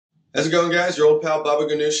How's it going, guys? Your old pal Baba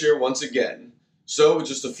Ganoush here once again. So, with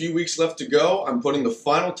just a few weeks left to go, I'm putting the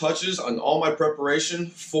final touches on all my preparation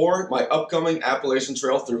for my upcoming Appalachian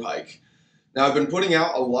Trail Thru-Hike. Now, I've been putting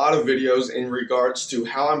out a lot of videos in regards to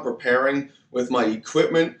how I'm preparing with my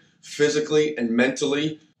equipment, physically and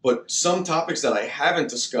mentally, but some topics that I haven't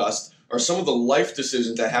discussed are some of the life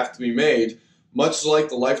decisions that have to be made, much like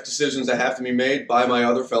the life decisions that have to be made by my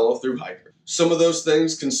other fellow Thru-Hikers. Some of those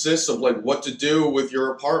things consist of like what to do with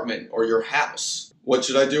your apartment or your house. What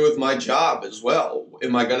should I do with my job as well?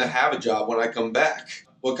 Am I going to have a job when I come back?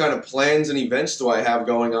 What kind of plans and events do I have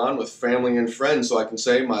going on with family and friends so I can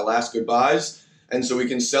say my last goodbyes and so we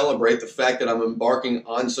can celebrate the fact that I'm embarking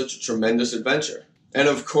on such a tremendous adventure? And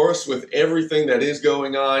of course, with everything that is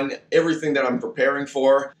going on, everything that I'm preparing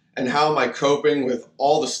for, and how am I coping with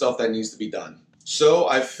all the stuff that needs to be done. So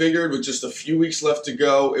I figured with just a few weeks left to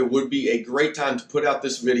go, it would be a great time to put out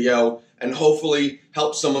this video and hopefully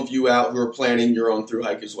help some of you out who are planning your own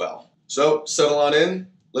Thru-Hike as well. So settle on in,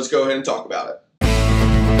 let's go ahead and talk about it.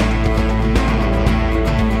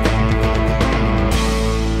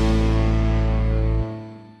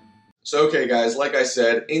 So okay guys, like I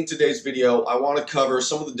said, in today's video I want to cover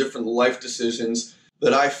some of the different life decisions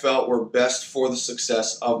that I felt were best for the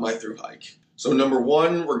success of my Thru-Hike. So number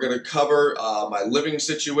one, we're going to cover my living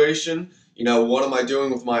situation. You know, what am I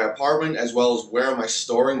doing with my apartment, as well as where am I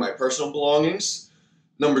storing my personal belongings.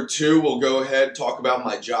 Number two, we'll go ahead talk about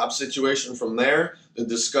my job situation from there, the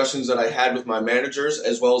discussions that I had with my managers,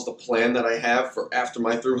 as well as the plan that I have for after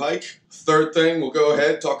my Thru-Hike. Third thing, we'll go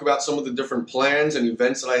ahead talk about some of the different plans and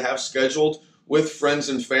events that I have scheduled with friends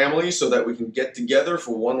and family so that we can get together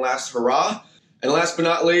for one last hurrah. And last but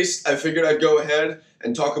not least, I figured I'd go ahead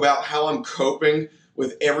and talk about how I'm coping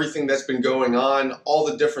with everything that's been going on, all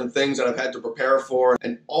the different things that I've had to prepare for,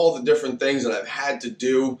 and all the different things that I've had to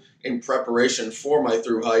do in preparation for my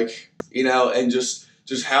Thru-Hike, you know, and just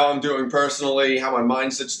how I'm doing personally, how my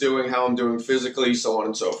mindset's doing, how I'm doing physically, so on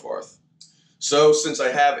and so forth. So since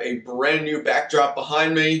I have a brand new backdrop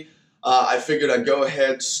behind me, I figured I'd go ahead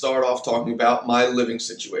and start off talking about my living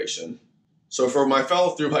situation. So for my fellow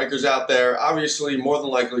Thru-Hikers out there, obviously more than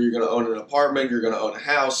likely you're going to own an apartment, you're going to own a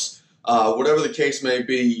house, whatever the case may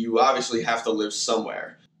be, you obviously have to live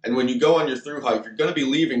somewhere. And when you go on your Thru-Hike, you're going to be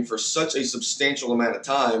leaving for such a substantial amount of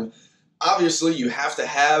time. Obviously you have to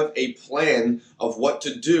have a plan of what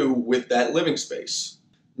to do with that living space.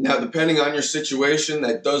 Now depending on your situation,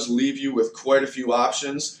 that does leave you with quite a few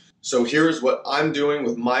options. So here's what I'm doing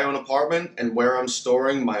with my own apartment and where I'm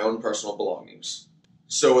storing my own personal belongings.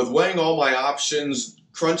 So with weighing all my options,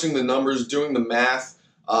 crunching the numbers, doing the math,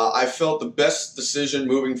 I felt the best decision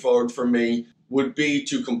moving forward for me would be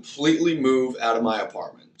to completely move out of my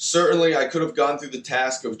apartment. Certainly I could have gone through the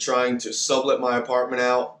task of trying to sublet my apartment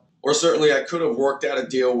out, or certainly I could have worked out a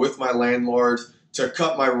deal with my landlord to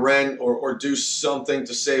cut my rent or do something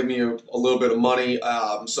to save me a little bit of money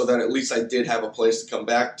so that at least I did have a place to come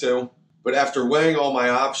back to. But after weighing all my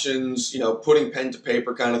options, you know, putting pen to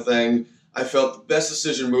paper kind of thing, I felt the best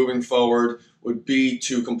decision moving forward would be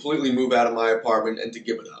to completely move out of my apartment and to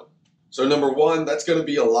give it up. So number one, that's going to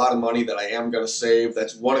be a lot of money that I am going to save.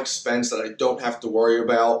 That's one expense that I don't have to worry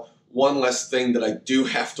about. One less thing that I do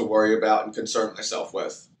have to worry about and concern myself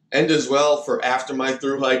with. And as well, for after my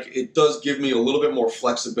Thru-Hike, it does give me a little bit more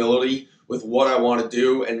flexibility with what I want to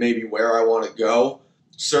do and maybe where I want to go.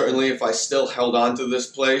 Certainly if I still held on to this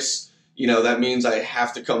place, you know, that means I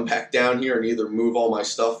have to come back down here and either move all my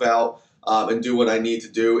stuff out and do what I need to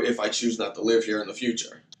do if I choose not to live here in the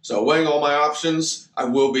future. So weighing all my options, I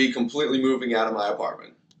will be completely moving out of my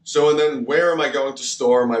apartment. So and then where am I going to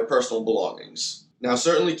store my personal belongings? Now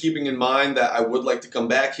certainly keeping in mind that I would like to come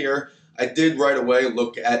back here, I did right away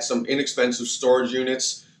look at some inexpensive storage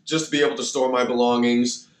units just to be able to store my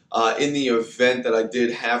belongings in the event that I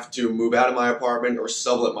did have to move out of my apartment or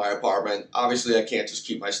sublet my apartment. Obviously I can't just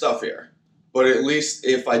keep my stuff here. But at least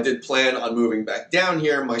if I did plan on moving back down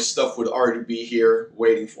here, my stuff would already be here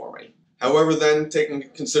waiting for me. However, then taking into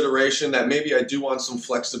consideration that maybe I do want some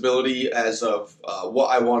flexibility as of what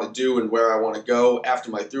I want to do and where I want to go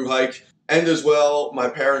after my Thru-Hike. And as well, my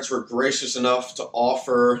parents were gracious enough to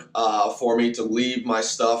offer for me to leave my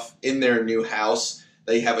stuff in their new house.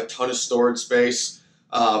 They have a ton of storage space.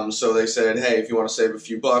 So they said, hey, if you want to save a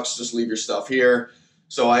few bucks, just leave your stuff here.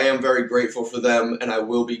 So I am very grateful for them, and I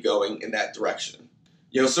will be going in that direction.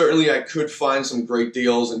 You know, certainly I could find some great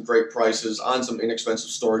deals and great prices on some inexpensive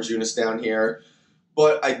storage units down here,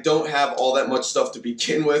 but I don't have all that much stuff to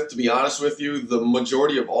begin with, to be honest with you. The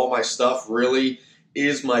majority of all my stuff really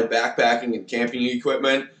is my backpacking and camping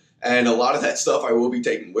equipment, and a lot of that stuff I will be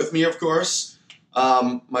taking with me, of course.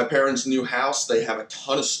 My parents' new house, they have a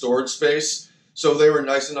ton of storage space, so they were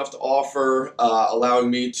nice enough to offer, allowing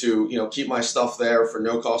me to, keep my stuff there for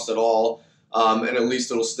no cost at all, and at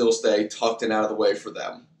least it'll still stay tucked and out of the way for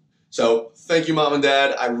them. So thank you, Mom and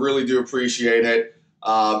Dad. I really do appreciate it.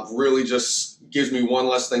 Really just gives me one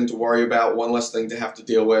less thing to worry about, one less thing to have to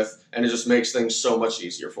deal with, and it just makes things so much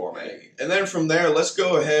easier for me. And then from there, let's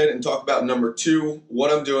go ahead and talk about number 2,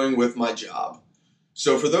 what I'm doing with my job.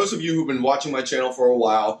 So for those of you who've been watching my channel for a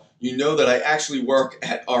while, you know that I actually work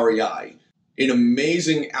at REI, an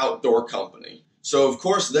amazing outdoor company. So of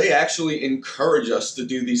course, they actually encourage us to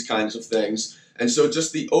do these kinds of things. And so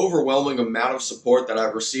just the overwhelming amount of support that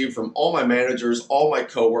I've received from all my managers, all my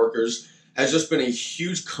coworkers, has just been a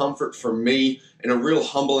huge comfort for me and a real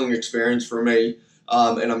humbling experience for me.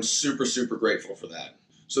 And I'm super, super grateful for that.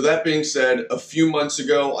 So that being said, a few months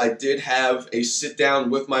ago, I did have a sit down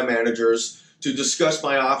with my managers to discuss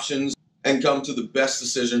my options and come to the best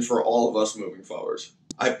decision for all of us moving forward.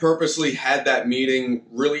 I purposely had that meeting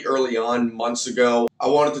really early on, months ago. I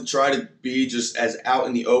wanted to try to be just as out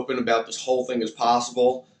in the open about this whole thing as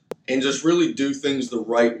possible and just really do things the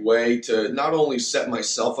right way to not only set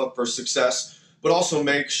myself up for success, but also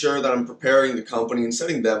make sure that I'm preparing the company and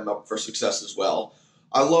setting them up for success as well.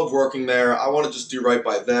 I love working there. I want to just do right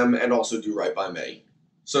by them and also do right by me.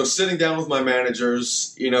 So sitting down with my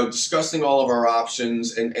managers, discussing all of our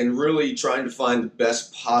options and really trying to find the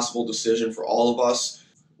best possible decision for all of us,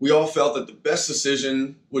 we all felt that the best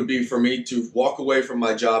decision would be for me to walk away from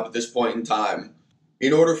my job at this point in time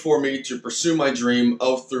in order for me to pursue my dream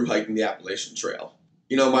of through hiking the Appalachian Trail.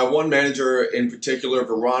 My one manager in particular,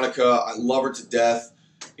 Veronica, I love her to death.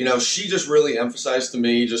 She just really emphasized to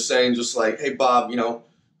me, just saying, hey, Bob,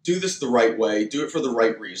 do this the right way, do it for the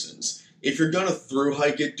right reasons. If you're gonna through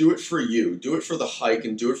hike it, do it for you, do it for the hike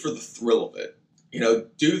and do it for the thrill of it.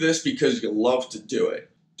 Do this because you love to do it.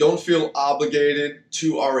 Don't feel obligated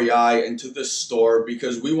to REI and to this store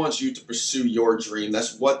because we want you to pursue your dream.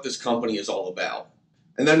 That's what this company is all about.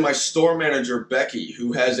 And then my store manager, Becky,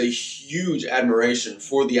 who has a huge admiration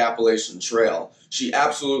for the Appalachian Trail. She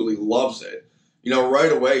absolutely loves it.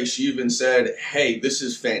 Right away, she even said, hey, this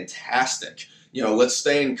is fantastic. Let's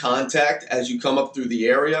stay in contact as you come up through the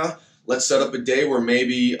area. Let's set up a day where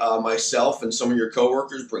maybe myself and some of your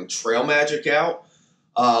coworkers bring trail magic out.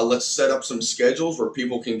 Let's set up some schedules where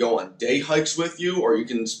people can go on day hikes with you,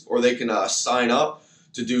 or they can sign up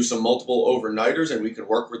to do some multiple overnighters, and we can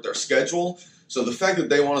work with their schedule. So the fact that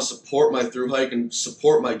they want to support my through hike and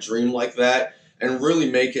support my dream like that, and really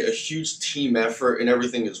make it a huge team effort and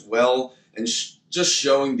everything as well, and just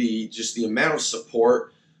showing the amount of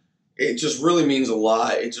support, it just really means a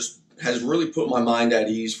lot. It just has really put my mind at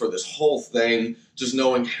ease for this whole thing, just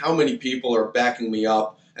knowing how many people are backing me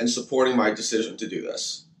up and supporting my decision to do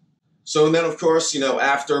this. So and then of course,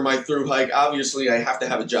 after my through hike, obviously I have to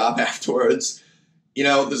have a job afterwards.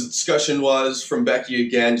 The discussion was from Becky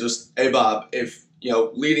again, just, hey Bob, if,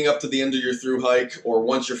 leading up to the end of your through hike or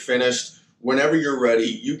once you're finished, whenever you're ready,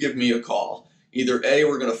 you give me a call. Either A,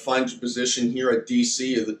 we're going to find your position here at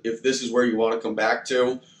DC if this is where you want to come back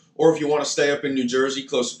to, or if you want to stay up in New Jersey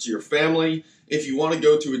closer to your family, if you want to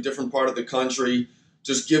go to a different part of the country,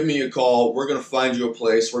 just give me a call. We're going to find you a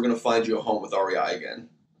place. We're going to find you a home with REI again.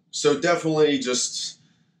 So definitely just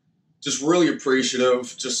really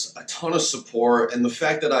appreciative, just a ton of support, and the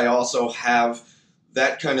fact that I also have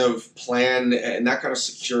that kind of plan and that kind of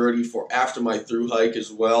security for after my through hike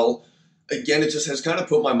as well. Again, it just has kind of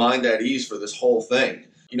put my mind at ease for this whole thing.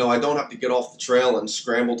 I don't have to get off the trail and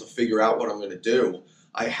scramble to figure out what I'm going to do.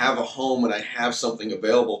 I have a home and I have something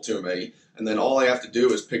available to me, and then all I have to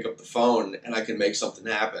do is pick up the phone and I can make something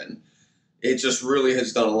happen. It just really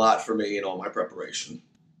has done a lot for me in all my preparation.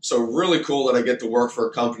 So really cool that I get to work for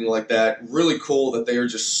a company like that. Really cool that they are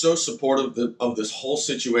just so supportive of this whole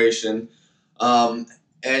situation. And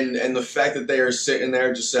the fact that they are sitting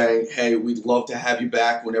there just saying, hey, we'd love to have you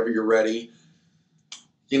back whenever you're ready.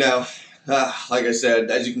 Like I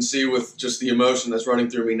said, as you can see with just the emotion that's running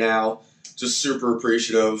through me now, just super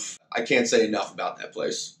appreciative. I can't say enough about that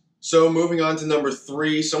place. So moving on to number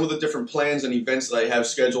 3, some of the different plans and events that I have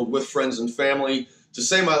scheduled with friends and family to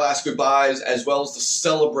say my last goodbyes, as well as to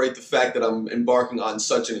celebrate the fact that I'm embarking on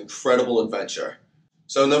such an incredible adventure.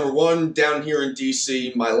 So number 1, down here in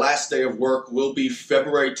DC, my last day of work will be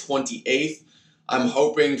February 28th. I'm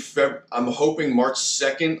hoping March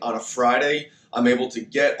 2nd on a Friday. I'm able to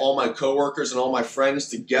get all my coworkers and all my friends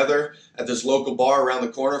together at this local bar around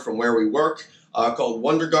the corner from where we work called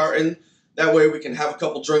Wondergarten. That way we can have a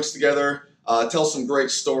couple drinks together, tell some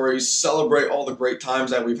great stories, celebrate all the great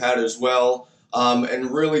times that we've had as well, and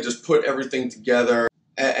really just put everything together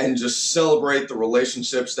and just celebrate the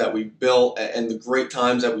relationships that we've built and the great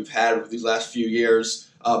times that we've had over these last few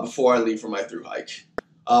years before I leave for my through hike.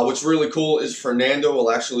 What's really cool is Fernando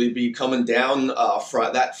will actually be coming down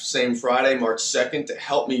that same Friday, March 2nd, to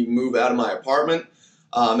help me move out of my apartment.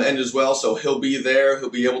 And as well, so he'll be there. He'll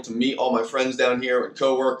be able to meet all my friends down here and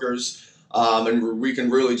coworkers, and we can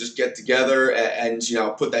really just get together and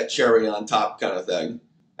put that cherry on top kind of thing.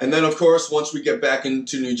 And then, of course, once we get back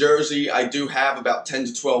into New Jersey, I do have about 10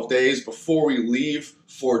 to 12 days before we leave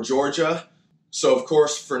for Georgia. So, of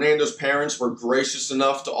course, Fernando's parents were gracious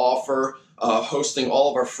enough to offer hosting all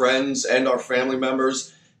of our friends and our family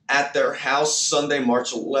members at their house Sunday,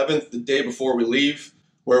 March 11th, the day before we leave,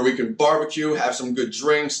 where we can barbecue, have some good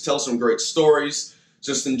drinks, tell some great stories,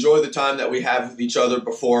 just enjoy the time that we have with each other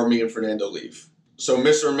before me and Fernando leave. So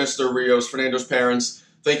Mr. and Mr. Rios, Fernando's parents,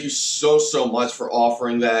 thank you so much for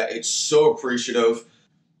offering that. It's so appreciative.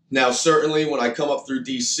 Now, certainly when I come up through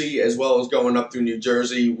DC as well as going up through New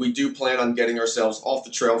Jersey, we do plan on getting ourselves off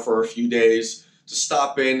the trail for a few days to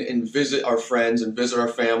stop in and visit our friends and visit our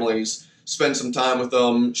families, spend some time with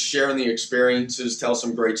them, sharing the experiences, tell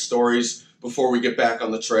some great stories before we get back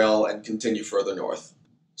on the trail and continue further north.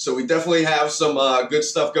 So we definitely have some good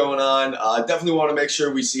stuff going on. Definitely want to make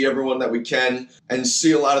sure we see everyone that we can and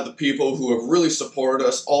see a lot of the people who have really supported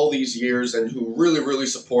us all these years and who really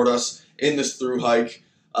support us in this through hike.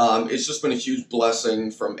 It's just been a huge blessing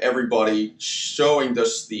from everybody showing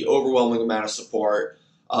us the overwhelming amount of support.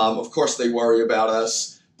 Of course they worry about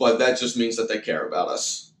us, but that just means that they care about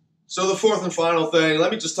us. So the fourth and final thing, let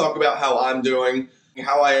me just talk about how I'm doing,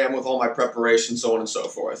 how I am with all my preparation, so on and so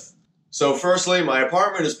forth. So firstly, my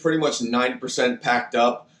apartment is pretty much 90% packed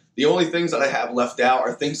up. The only things that I have left out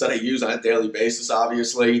are things that I use on a daily basis,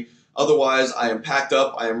 obviously. Otherwise, I am packed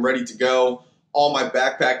up, I am ready to go. All my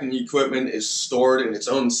backpacking equipment is stored in its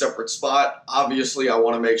own separate spot. Obviously, I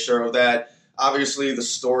want to make sure of that. Obviously, the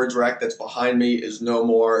storage rack that's behind me is no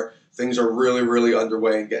more. Things are really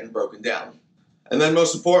underway and getting broken down. And then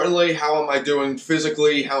most importantly, how am I doing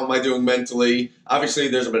physically? How am I doing mentally? Obviously,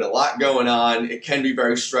 there's been a lot going on. It can be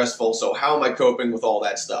very stressful, so how am I coping with all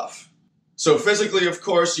that stuff? So physically, of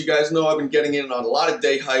course, you guys know I've been getting in on a lot of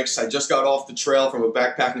day hikes. I just got off the trail from a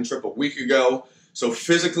backpacking trip a week ago. So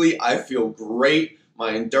physically, I feel great.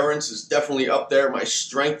 My endurance is definitely up there. My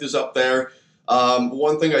strength is up there.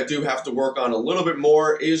 One thing I do have to work on a little bit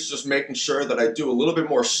more is just making sure that I do a little bit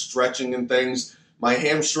more stretching and things. My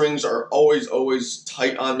hamstrings are always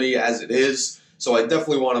tight on me as it is, so I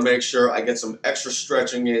definitely want to make sure I get some extra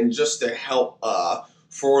stretching in just to help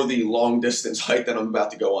for the long distance hike that I'm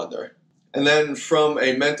about to go under. And then from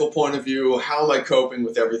a mental point of view, how am I coping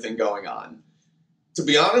with everything going on? To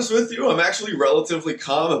be honest with you, I'm actually relatively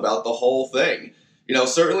calm about the whole thing.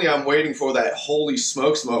 Certainly I'm waiting for that holy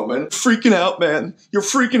smokes moment. Freaking out, man. You're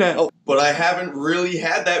freaking out. But I haven't really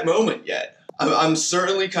had that moment yet. I'm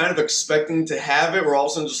certainly kind of expecting to have it. We're all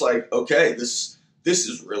of a sudden just like, okay, this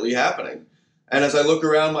is really happening. And as I look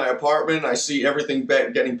around my apartment, I see everything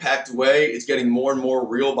getting packed away. It's getting more and more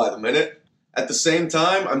real by the minute. At the same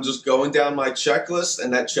time, I'm just going down my checklist,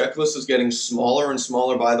 and that checklist is getting smaller and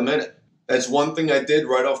smaller by the minute. That's one thing I did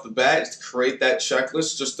right off the bat, is to create that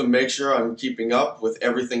checklist just to make sure I'm keeping up with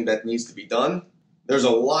everything that needs to be done. There's a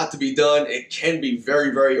lot to be done. It can be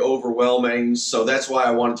very overwhelming, so that's why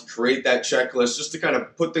I wanted to create that checklist, just to kind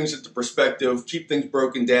of put things into perspective, keep things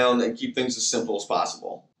broken down, and keep things as simple as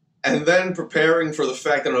possible. And then preparing for the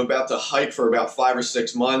fact that I'm about to hike for about 5 or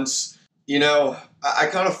 6 months, I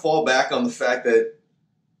kind of fall back on the fact that,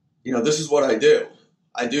 this is what I do.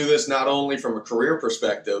 I do this not only from a career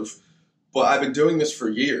perspective, but I've been doing this for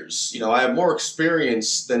years. I have more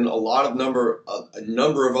experience than a number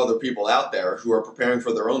of other people out there who are preparing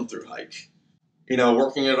for their own through hike.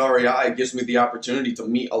 Working at REI gives me the opportunity to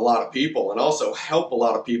meet a lot of people and also help a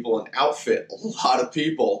lot of people and outfit a lot of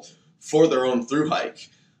people for their own through hike.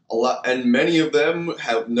 And many of them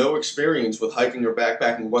have no experience with hiking or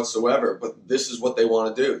backpacking whatsoever, but this is what they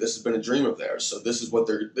want to do. This has been a dream of theirs, so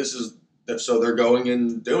they're going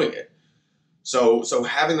and doing it. So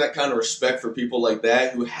having that kind of respect for people like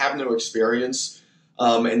that who have no experience,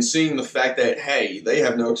 and seeing the fact that, hey, they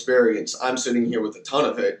have no experience, I'm sitting here with a ton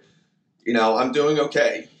of it, I'm doing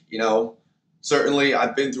okay. Certainly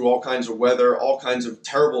I've been through all kinds of weather, all kinds of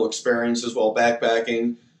terrible experiences while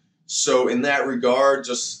backpacking. So in that regard,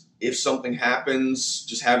 just if something happens,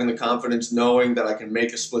 just having the confidence knowing that I can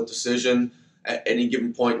make a split decision at any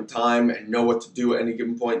given point in time and know what to do at any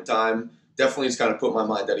given point in time, definitely has kind of put my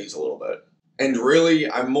mind at ease a little bit. And really,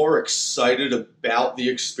 I'm more excited about the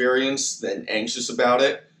experience than anxious about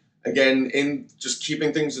it. Again, in just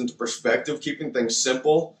keeping things into perspective, keeping things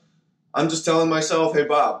simple, I'm just telling myself, hey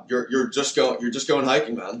Bob, you're just going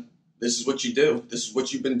hiking, man. This is what you do. This is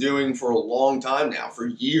what you've been doing for a long time now, for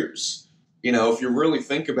years. You know, if you really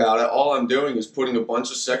think about it, all I'm doing is putting a bunch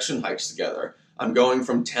of section hikes together. I'm going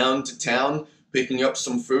from town to town, picking up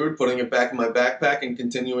some food, putting it back in my backpack, and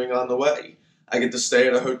continuing on the way. I get to stay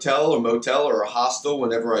at a hotel, a motel, or a hostel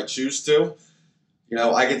whenever I choose to. You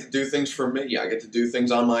know, I get to do things for me. I get to do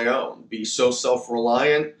things on my own, be so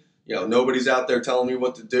self-reliant. You know, nobody's out there telling me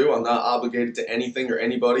what to do. I'm not obligated to anything or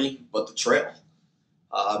anybody but the trail.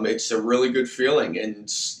 It's a really good feeling. And,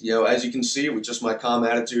 you know, as you can see with just my calm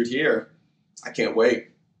attitude here, I can't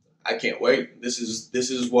wait. I can't wait. This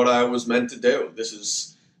is what I was meant to do. This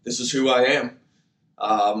is who I am.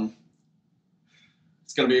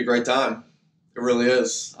 It's going to be a great time. It really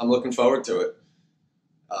is. I'm looking forward to it.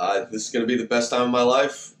 This is going to be the best time of my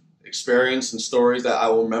life. Experience and stories that I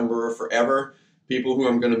will remember forever. People who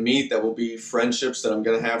I'm going to meet that will be friendships that I'm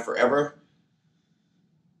going to have forever.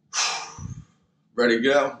 Ready to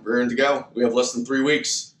go. Ready to go. We have less than 3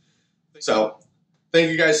 weeks. So,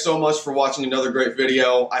 thank you guys so much for watching another great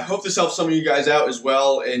video. I hope this helps some of you guys out as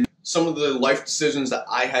well in some of the life decisions that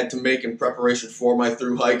I had to make in preparation for my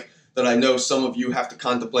through hike that I know some of you have to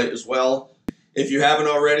contemplate as well. If you haven't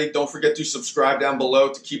already, don't forget to subscribe down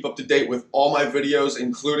below to keep up to date with all my videos,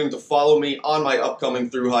 including to follow me on my upcoming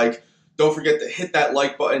through hike. Don't forget to hit that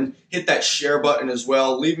like button, hit that share button as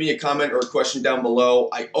well. Leave me a comment or a question down below.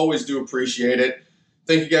 I always do appreciate it.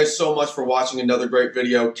 Thank you guys so much for watching another great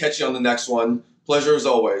video. Catch you on the next one. Pleasure as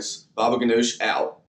always. Baba Ganoush out.